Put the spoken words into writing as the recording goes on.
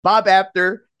Bob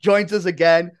Apter joins us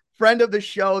again, friend of the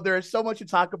show. There is so much to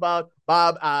talk about.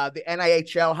 Bob, the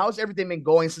NIHL, how's everything been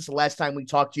going since the last time we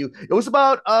talked to you? It was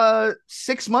about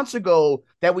 6 months ago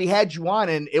that we had you on,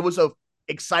 and it was a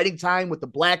exciting time with the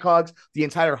Blackhawks, the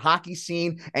entire hockey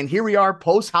scene, and here we are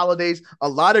post holidays. A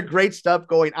lot of great stuff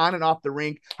going on and off the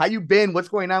rink. How you been? What's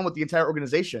going on with the entire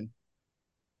organization?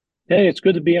 Hey, it's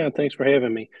good to be on. Thanks for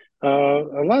having me.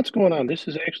 A lot's going on. This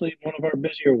is actually one of our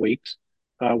busier weeks.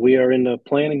 We are in the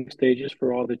planning stages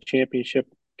for all the championship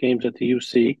games at the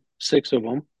UC, six of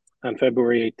them on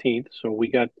February 18th. So we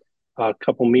got a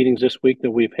couple meetings this week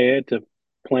that we've had to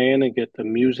plan and get the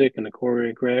music and the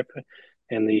choreograph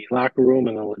and the locker room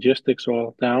and the logistics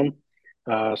all down.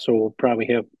 So we'll probably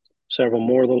have several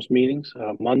more of those meetings.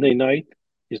 Monday night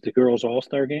is the girls'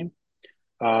 all-star game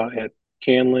at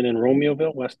Canlin and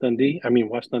Romeoville, West Dundee. I mean,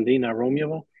 West Dundee, not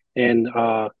Romeoville. And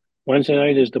Wednesday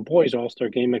night is the boys' All Star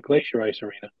game at Glacier Ice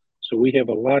Arena. So we have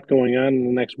a lot going on in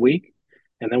the next week.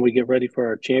 And then we get ready for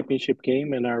our championship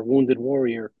game and our Wounded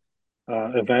Warrior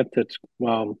event that's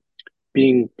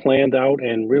being planned out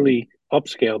and really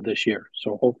upscaled this year.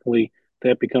 So hopefully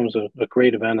that becomes a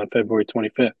great event on February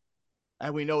 25th.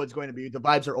 And we know it's going to be. The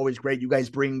vibes are always great. You guys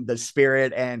bring the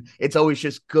spirit, and it's always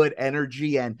just good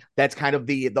energy. And that's kind of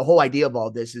the whole idea of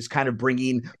all this, is kind of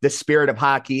bringing the spirit of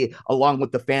hockey along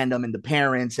with the fandom and the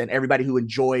parents and everybody who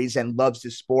enjoys and loves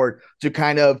this sport, to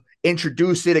kind of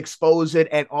introduce it, expose it,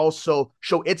 and also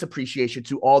show its appreciation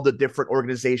to all the different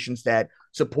organizations that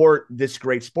support this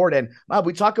great sport. And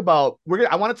we talk about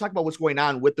I want to talk about what's going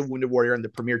on with the Wounded Warrior and the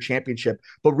Premier Championship,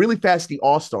 but really fast, the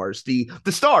All Stars, the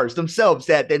stars themselves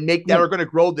that Yeah. are going to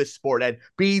grow this sport and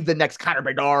be the next Connor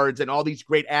Bedard's and all these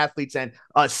great athletes and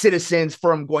citizens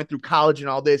from going through college and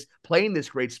all this, playing this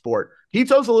great sport. Can you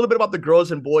tell us a little bit about the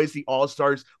girls and boys, the All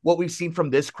Stars, what we've seen from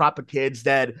this crop of kids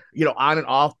that, on and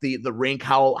off the rink,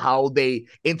 how they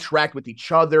interact with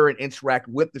each other and interact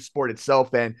with the sport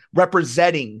itself and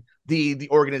representing the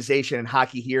organization and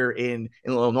hockey here in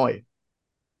Illinois?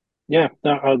 Yeah,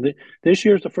 this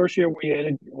year's the first year we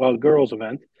had a girls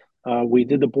event. We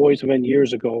did the boys event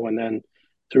years ago, and then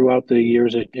throughout the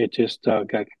years it just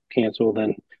got canceled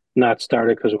and not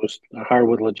started because it was hard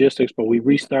with logistics. But we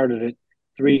restarted it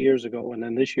 3 years ago, and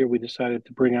then this year we decided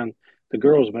to bring on the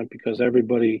girls event because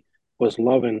everybody was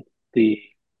loving the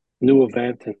new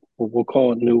event, and we'll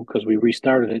call it new because we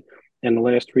restarted it. And the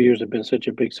last 3 years have been such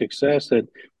a big success that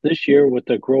this year, with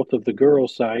the growth of the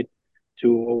girls side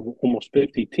to almost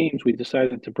 50 teams, we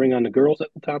decided to bring on the girls at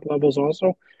the top levels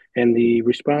also. And the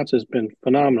response has been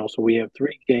phenomenal. So we have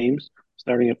three games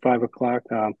starting at 5 o'clock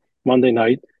Monday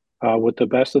night with the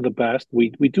best of the best. We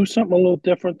do something a little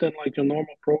different than like the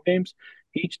normal pro games.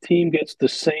 Each team gets the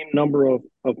same number of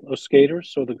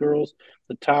skaters. So the girls,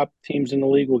 the top teams in the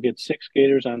league, will get six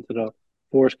skaters onto the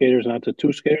four skaters and onto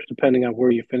two skaters, depending on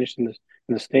where you finish in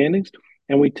the standings.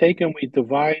 And we take and we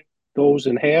divide those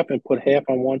in half and put half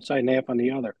on one side and half on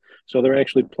the other. So they're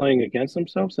actually playing against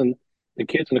themselves, and the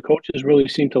kids and the coaches really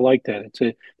seem to like that.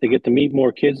 They get to meet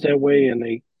more kids that way, and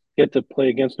they get to play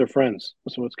against their friends.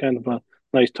 So it's kind of a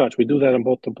nice touch. We do that on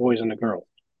both the boys and the girls.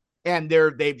 And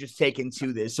they've just taken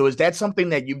to this. So is that something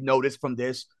that you've noticed from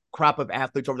this crop of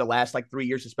athletes over the last like 3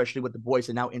 years, especially with the boys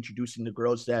and now introducing the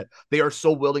girls, that they are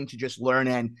so willing to just learn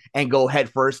and go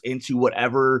headfirst into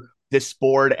whatever this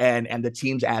sport and the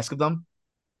teams ask of them?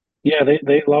 Yeah,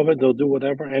 they love it. They'll do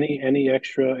whatever, any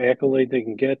extra accolade they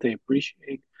can get. They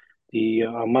appreciate the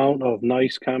amount of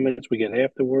nice comments we get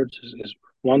afterwards is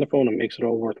wonderful, and it makes it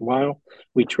all worthwhile.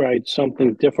 We tried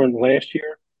something different last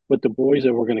year with the boys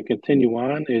that we're going to continue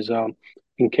on. Is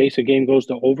in case a game goes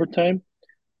to overtime,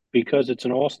 because it's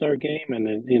an all-star game, and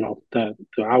then,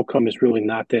 the outcome is really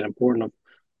not that important of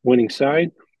winning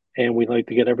side, and we like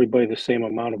to get everybody the same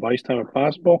amount of ice time if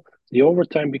possible. The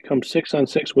overtime becomes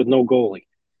 6-on-6 with no goalie.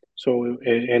 So,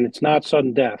 and it's not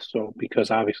sudden death. So, because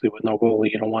obviously with no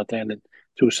goalie, you don't want that in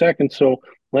 2 seconds. So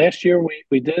last year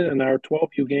we did it, and our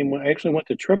 12U game actually went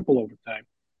to triple overtime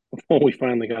before we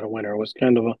finally got a winner. It was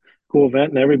kind of a cool event,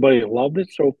 and everybody loved it.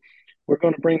 So we're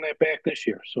going to bring that back this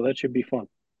year. So that should be fun.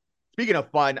 Speaking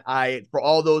of fun, for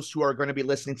all those who are going to be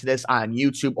listening to this on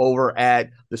YouTube over at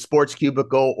the Sports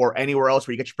Cubicle or anywhere else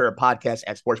where you get your favorite podcast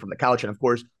at Sports from the Couch, and of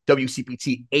course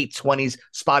WCPT 820s,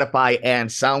 Spotify, and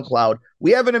SoundCloud,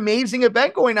 we have an amazing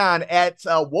event going on at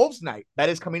Wolves Night that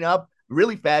is coming up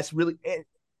really fast.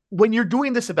 When you're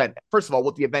doing this event, first of all,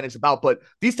 what the event is about, but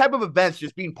these type of events,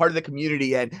 just being part of the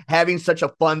community and having such a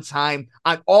fun time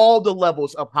on all the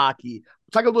levels of hockey.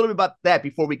 Talk a little bit about that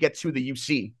before we get to the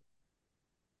UC.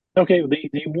 Okay,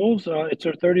 the Wolves, it's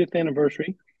their 30th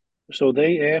anniversary. So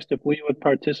they asked if we would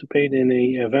participate in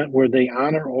a event where they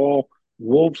honor all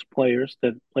Wolves players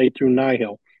that played through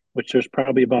NIHL, which there's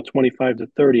probably about 25 to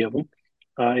 30 of them.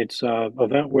 It's an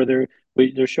event where they're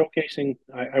showcasing,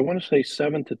 I want to say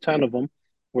 7 to 10 of them,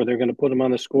 where they're going to put them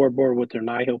on the scoreboard with their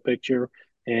NIHL picture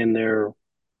and their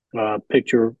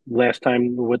picture last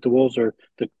time with the Wolves, or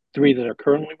the 3 that are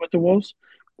currently with the Wolves.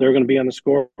 They're going to be on the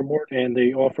scoreboard, and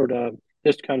they offered a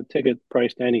discounted ticket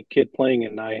price to any kid playing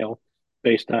in NIHL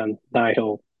based on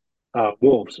NIHL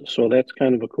Wolves. So that's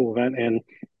kind of a cool event. And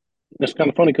it's kind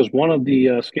of funny because one of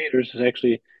the skaters is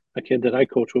actually a kid that I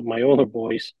coached with my older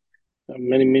boys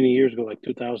many, many years ago, like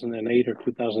 2008 or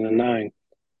 2009.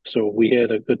 So we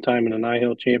had a good time in the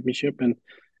NIHL championship, and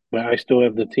I still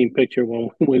have the team picture when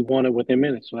we won it with him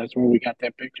in it. So that's where we got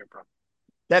that picture from.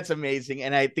 That's amazing.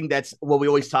 And I think that's what we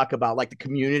always talk about, like the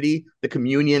community, the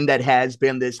communion that has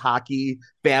been this hockey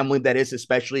family that is,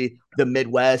 especially the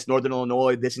Midwest, Northern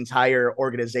Illinois, this entire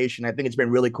organization. I think it's been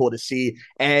really cool to see.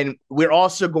 And we're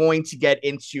also going to get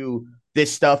into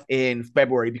this stuff in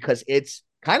February because it's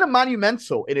kind of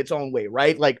monumental in its own way,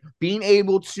 right? Like being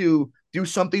able to do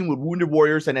something with Wounded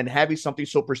Warriors and then having something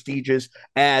so prestigious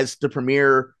as the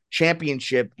premier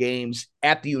championship games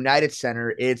at the United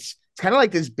Center. It's kind of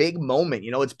like this big moment.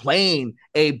 It's playing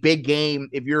a big game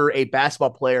if you're a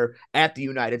basketball player at the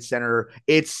United Center.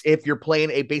 It's if you're playing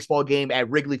a baseball game at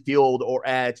Wrigley Field or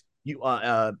at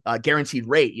Guaranteed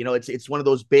Rate. It's one of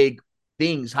those big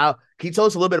things. How can you tell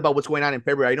us a little bit about what's going on in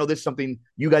February? I know this is something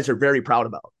you guys are very proud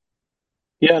about.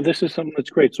 Yeah, this is something that's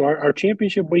great. So our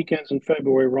championship weekends in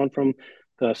February run from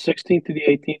the 16th to the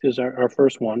 18th is our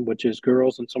first one, which is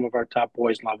girls and some of our top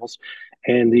boys levels,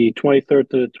 and the 23rd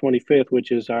to the 25th,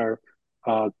 which is our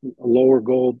lower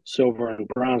gold, silver, and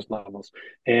bronze levels.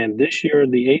 And this year,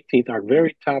 the 18th, our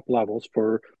very top levels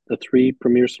for the 3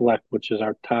 Premier Select, which is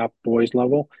our top boys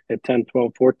level at 10,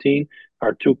 12, 14,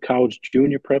 our 2 college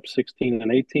junior preps, 16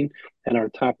 and 18, and our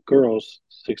top girls,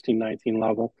 16, 19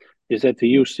 level, is at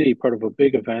the UC, part of a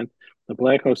big event. The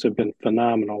Blackhawks have been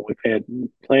phenomenal. We've had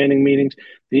planning meetings.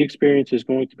 The experience is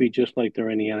going to be just like they're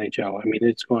in the NHL. I mean,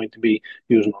 it's going to be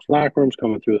using those locker rooms,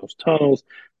 coming through those tunnels,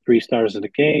 3 stars of the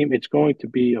game. It's going to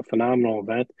be a phenomenal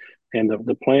event. And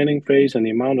the planning phase and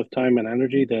the amount of time and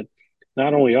energy that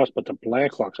not only us, but the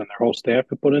Blackhawks and their whole staff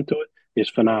have put into it is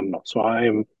phenomenal. So I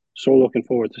am so looking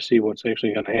forward to see what's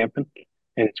actually going to happen.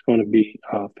 And it's going to be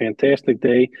a fantastic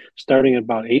day, starting at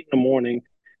about 8 in the morning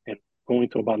and going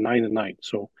to about 9 at night.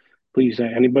 So please,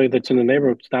 anybody that's in the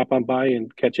neighborhood, stop on by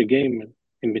and catch a game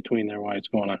in between there while it's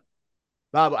going on.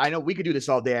 Bob, I know we could do this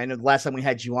all day. I know the last time we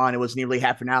had you on, it was nearly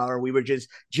half an hour. We were just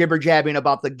jibber jabbing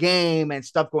about the game and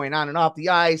stuff going on and off the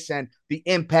ice and the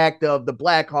impact of the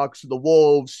Blackhawks to the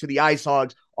Wolves to the Ice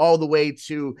Hogs, all the way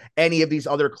to any of these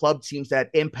other club teams that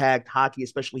impact hockey,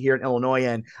 especially here in Illinois.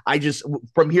 And I just,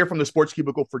 from here, from the Sports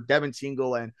Cubicle for Devin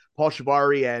Tingle and Paul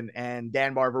Shavari and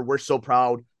Dan Barber, we're so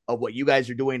proud of what you guys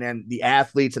are doing and the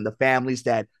athletes and the families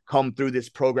that come through this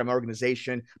program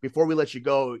organization. Before we let you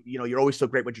go, you're always so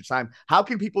great with your time. How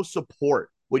can people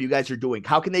support what you guys are doing?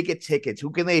 How can they get tickets?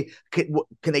 Who can they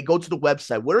go to the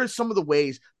website? What are some of the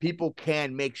ways people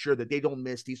can make sure that they don't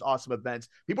miss these awesome events?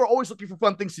 People are always looking for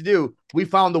fun things to do. We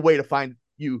found a way to find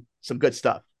you some good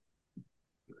stuff.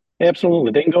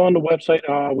 Absolutely. They can go on the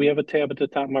website. We have a tab at the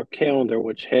top of our calendar,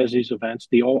 which has these events.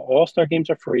 The All-Star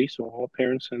games are free, so all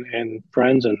parents and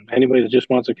friends and anybody that just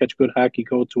wants to catch good hockey,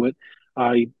 go to it.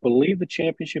 I believe the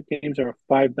championship games are a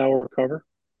 $5 cover,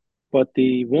 but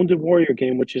the Wounded Warrior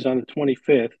game, which is on the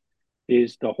 25th,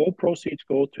 is the whole proceeds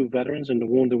go to veterans and the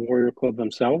Wounded Warrior Club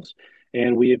themselves.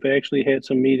 And we have actually had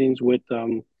some meetings with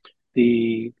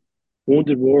the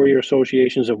Wounded Warrior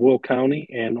Associations of Will County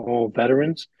and all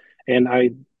veterans. And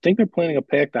I think they're planning to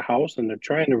pack the house, and they're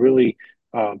trying to really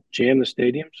jam the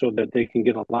stadium so that they can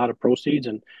get a lot of proceeds.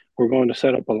 And we're going to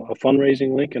set up a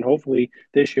fundraising link, and hopefully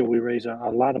this year we raise a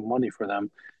lot of money for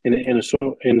them. In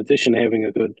addition to having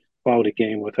a good quality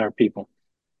game with our people,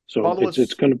 so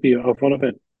it's going to be a fun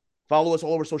event. Follow us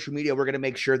all over social media. We're going to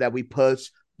make sure that we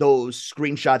post those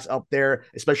screenshots up there,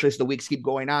 especially as the weeks keep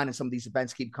going on and some of these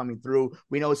events keep coming through.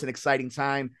 We know it's an exciting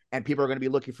time and people are going to be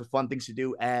looking for fun things to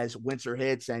do as winter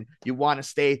hits and you want to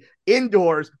stay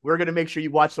indoors. We're going to make sure you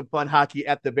watch some fun hockey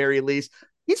at the very least.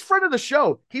 He's friend of the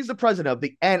show. He's the president of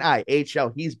the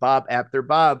NIHL. He's Bob Apter.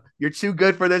 Bob, you're too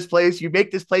good for this place. You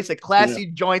make this place a classy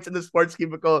joint in the Sports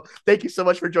Cubicle. Thank you so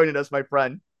much for joining us, my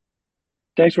friend.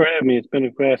 Thanks for having me. It's been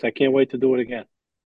a blast. I can't wait to do it again.